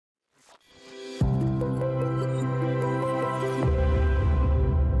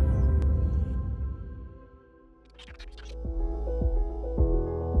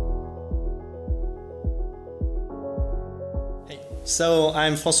So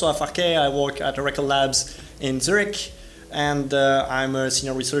I'm François Farquet. I work at Oracle Labs in Zurich, and I'm a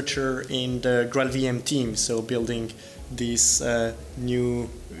senior researcher in the GraalVM team, so building this new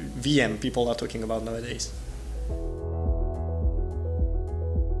VM people are talking about nowadays.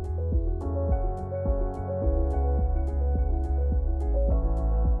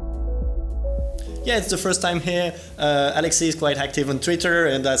 Yeah, it's the first time here. Alexei is quite active on Twitter,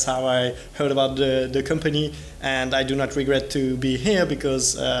 and that's how I heard about the company. And I do not regret to be here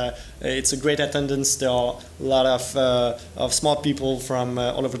because it's a great attendance. There are a lot of smart people from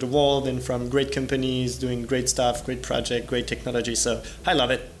all over the world and from great companies doing great stuff, great project, great technology. So I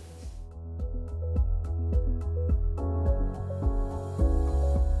love it.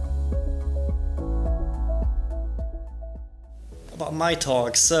 About my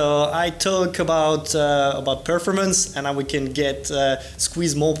talk, so I talk about performance and how we can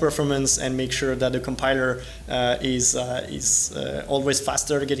squeeze more performance and make sure that the compiler is always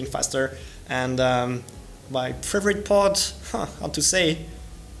faster, getting faster. And my favorite part, how to say,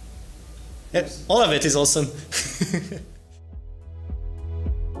 all of it is awesome.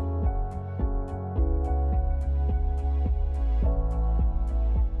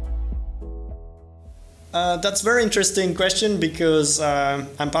 That's a very interesting question because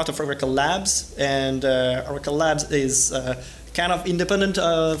I'm part of Oracle Labs, and Oracle Labs is kind of independent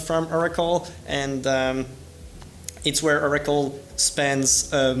from Oracle, and it's where Oracle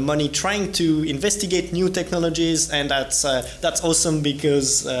spends money trying to investigate new technologies, and that's awesome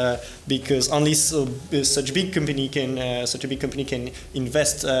because only such a big company can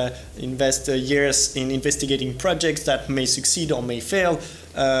invest years in investigating projects that may succeed or may fail.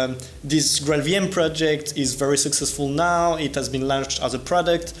 This GraalVM project is very successful now. It has been launched as a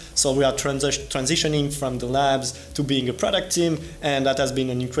product, so we are transitioning from the labs to being a product team, and that has been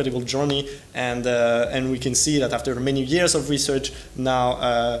an incredible journey. And we can see that after many years of research,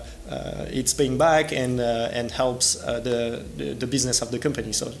 now it's paying back and helps the business of the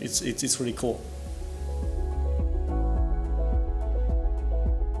company. So it's really cool.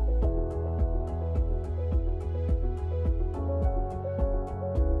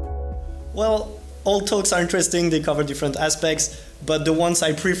 Well, all talks are interesting, they cover different aspects, but the ones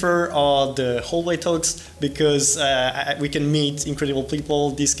I prefer are the hallway talks because we can meet incredible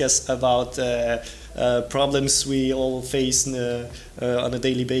people, discuss about problems we all face on a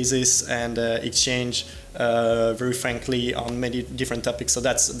daily basis, and exchange very frankly on many different topics. So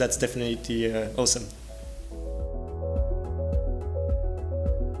that's definitely awesome.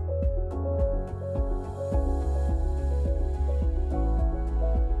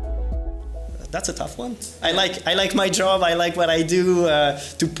 That's a tough one. I like my job. I like what I do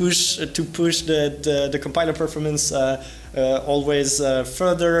to push the compiler performance always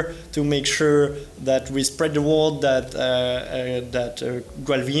further, to make sure that we spread the word that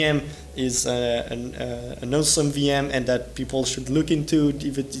GraalVM is an awesome VM and that people should look into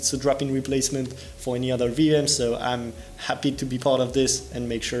if it's a drop-in replacement for any other VM. So I'm happy to be part of this and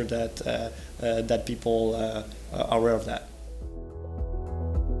make sure that that people are aware of that.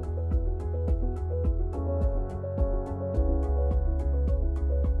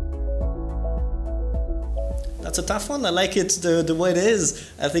 That's a tough one. I like it the way it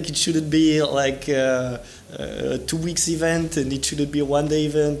is. I think it shouldn't be like a 2 weeks event, and it shouldn't be a 1-day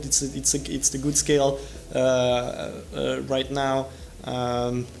event. It's a good scale right now.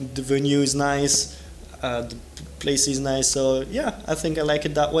 The venue is nice. The place is nice. So yeah, I think I like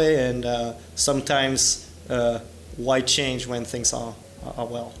it that way. And sometimes why change when things are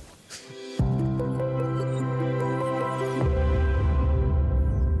well?